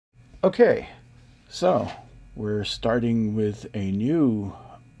Okay, so we're starting with a new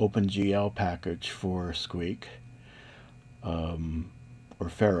OpenGL package for Squeak, or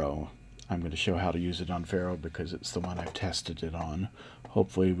Pharaoh. I'm going to show how to use it on Pharaoh because it's the one I've tested it on.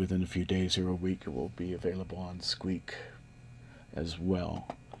 Hopefully within a few days or a week it will be available on Squeak as well.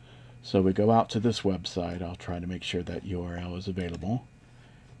 So we go out to this website. I'll try to make sure that URL is available.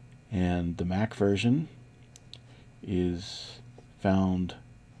 And the Mac version is found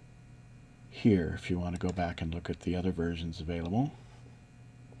here. If you want to go back and look at the other versions available,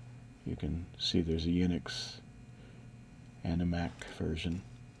 you can see there's a Unix and a Mac version.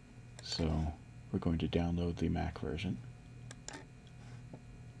 So we're going to download the Mac version.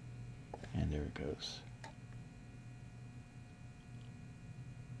 And there it goes.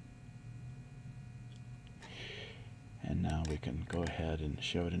 And now we can go ahead and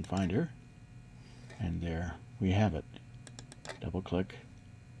show it in Finder. And there we have it. Double click.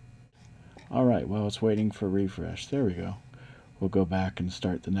 Alright, well, it's waiting for refresh. There we go. We'll go back and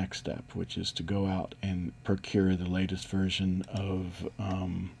start the next step, which is to go out and procure the latest version of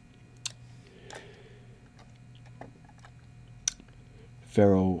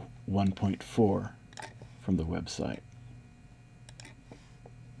Pharaoh 1.4 from the website.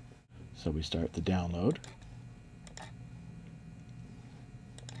 So we start the download.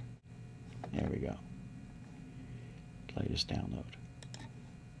 There we go. Latest download.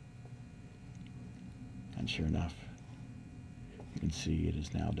 And sure enough, you can see it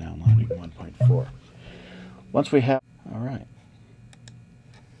is now downloading 1.4. Once we have, all right.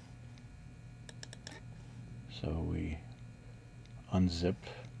 So we unzip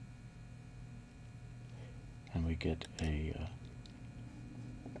and we get a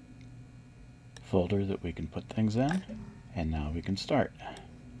folder that we can put things in, and now we can start.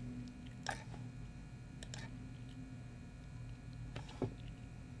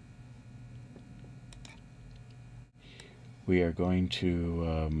 We are going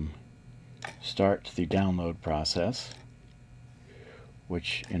to start the download process,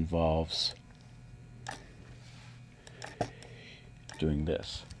 which involves doing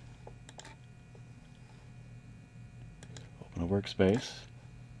this. Open a workspace,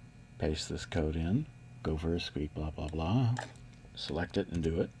 paste this code in, go for a Squeak blah blah blah, select it and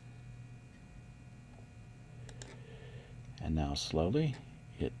do it. And now slowly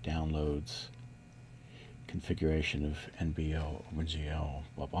it downloads configuration of NBOpenGL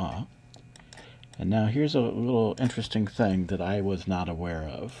blah blah. And now here's a little interesting thing that I was not aware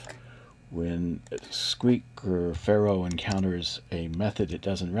of. When Squeak or Pharaoh encounters a method it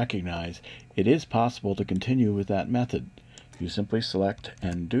doesn't recognize, it is possible to continue with that method. You simply select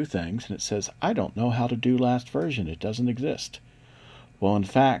and do things, and it says, I don't know how to do last version, it doesn't exist. Well, in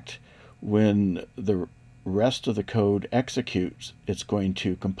fact, when the rest of the code executes, it's going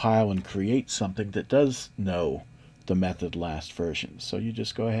to compile and create something that does know the method last version. So you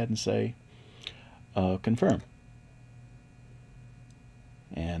just go ahead and say confirm.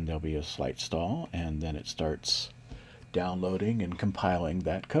 And there'll be a slight stall, and then it starts downloading and compiling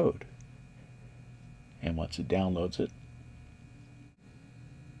that code. And once it downloads it,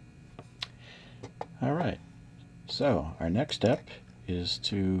 all right. So our next step is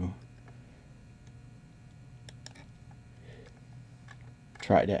to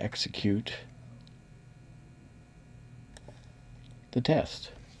try to execute the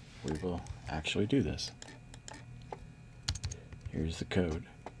test. We will actually do this. Here's the code.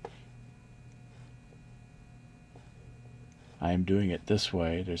 I am doing it this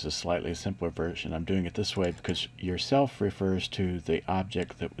way. There's a slightly simpler version. I'm doing it this way because yourself refers to the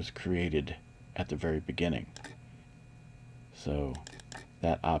object that was created at the very beginning. So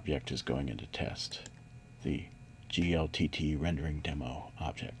that object is going into test, the GLTT rendering demo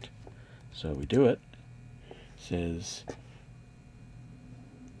object. So we do it. It says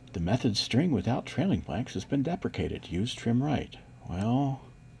the method string without trailing blanks has been deprecated. Use trim right. Well,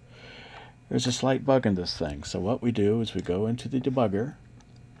 there's a slight bug in this thing. So what we do is we go into the debugger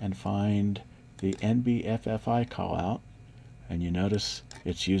and find the NBFFI callout, and you notice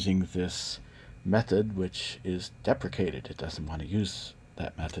it's using this method which is deprecated. It doesn't want to use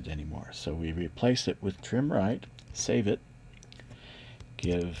that method anymore. So we replace it with trim right, save it,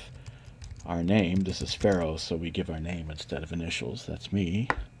 give our name. This is Pharaoh, so we give our name instead of initials. That's me.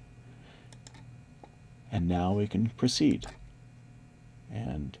 And now we can proceed.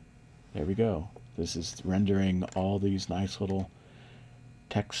 And there we go. This is rendering all these nice little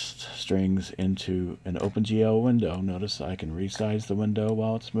text strings into an OpenGL window. Notice I can resize the window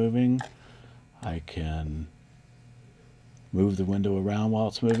while it's moving. I can move the window around while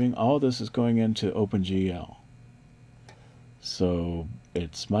it's moving. All this is going into OpenGL. So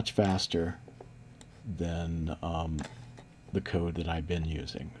it's much faster than the code that I've been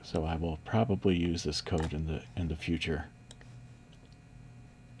using. So I will probably use this code in the future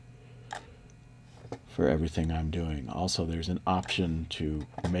for everything I'm doing. Also, there's an option to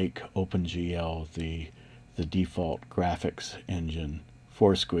make OpenGL the default graphics engine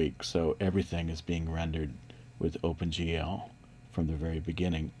for Squeak, so everything is being rendered with OpenGL from the very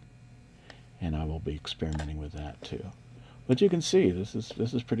beginning, and I will be experimenting with that too. But you can see this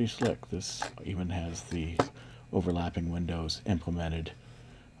is pretty slick. This even has the overlapping windows implemented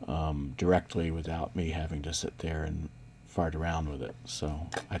directly without me having to sit there and fart around with it. So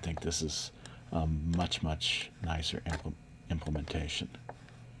I think this is much nicer implementation.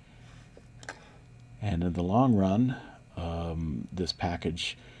 And in the long run, this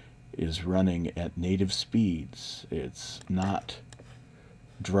package is running at native speeds. It's not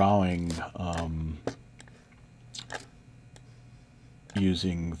drawing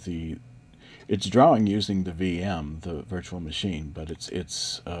using the VM, the virtual machine, but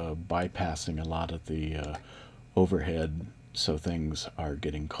it's bypassing a lot of the overhead, so things are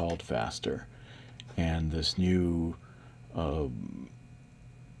getting called faster. And this new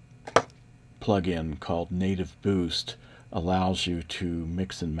plugin called Native Boost allows you to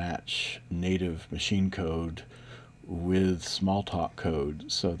mix and match native machine code with Smalltalk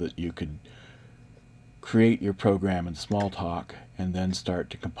code so that you could create your program in Smalltalk and then start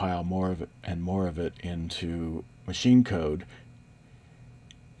to compile more of it into machine code,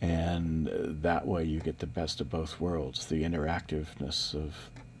 and that way you get the best of both worlds, the interactiveness of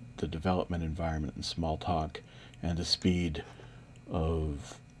the development environment in Smalltalk and the speed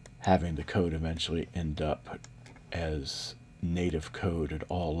of having the code eventually end up as native code at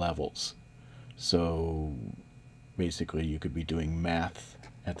all levels. So basically you could be doing math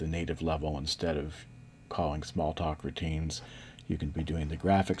at the native level instead of calling Smalltalk routines. You can be doing the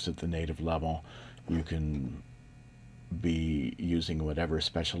graphics at the native level. You can be using whatever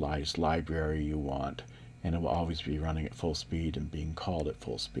specialized library you want, and it will always be running at full speed and being called at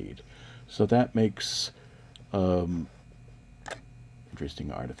full speed. So that makes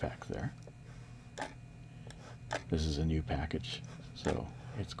interesting artifact there. This is a new package, so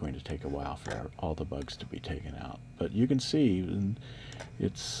it's going to take a while for all the bugs to be taken out. But you can see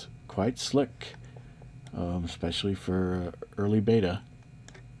it's quite slick, especially for early beta,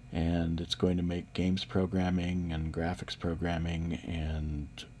 and it's going to make games programming and graphics programming and,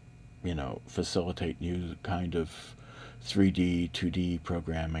 you know, facilitate new kind of 3D, 2D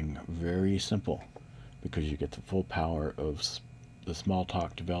programming very simple, because you get the full power of the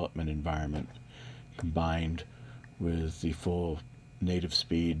Smalltalk development environment combined with the full native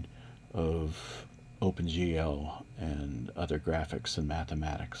speed of OpenGL and other graphics and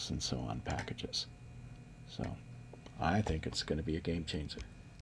mathematics and so on packages. So I think it's going to be a game changer.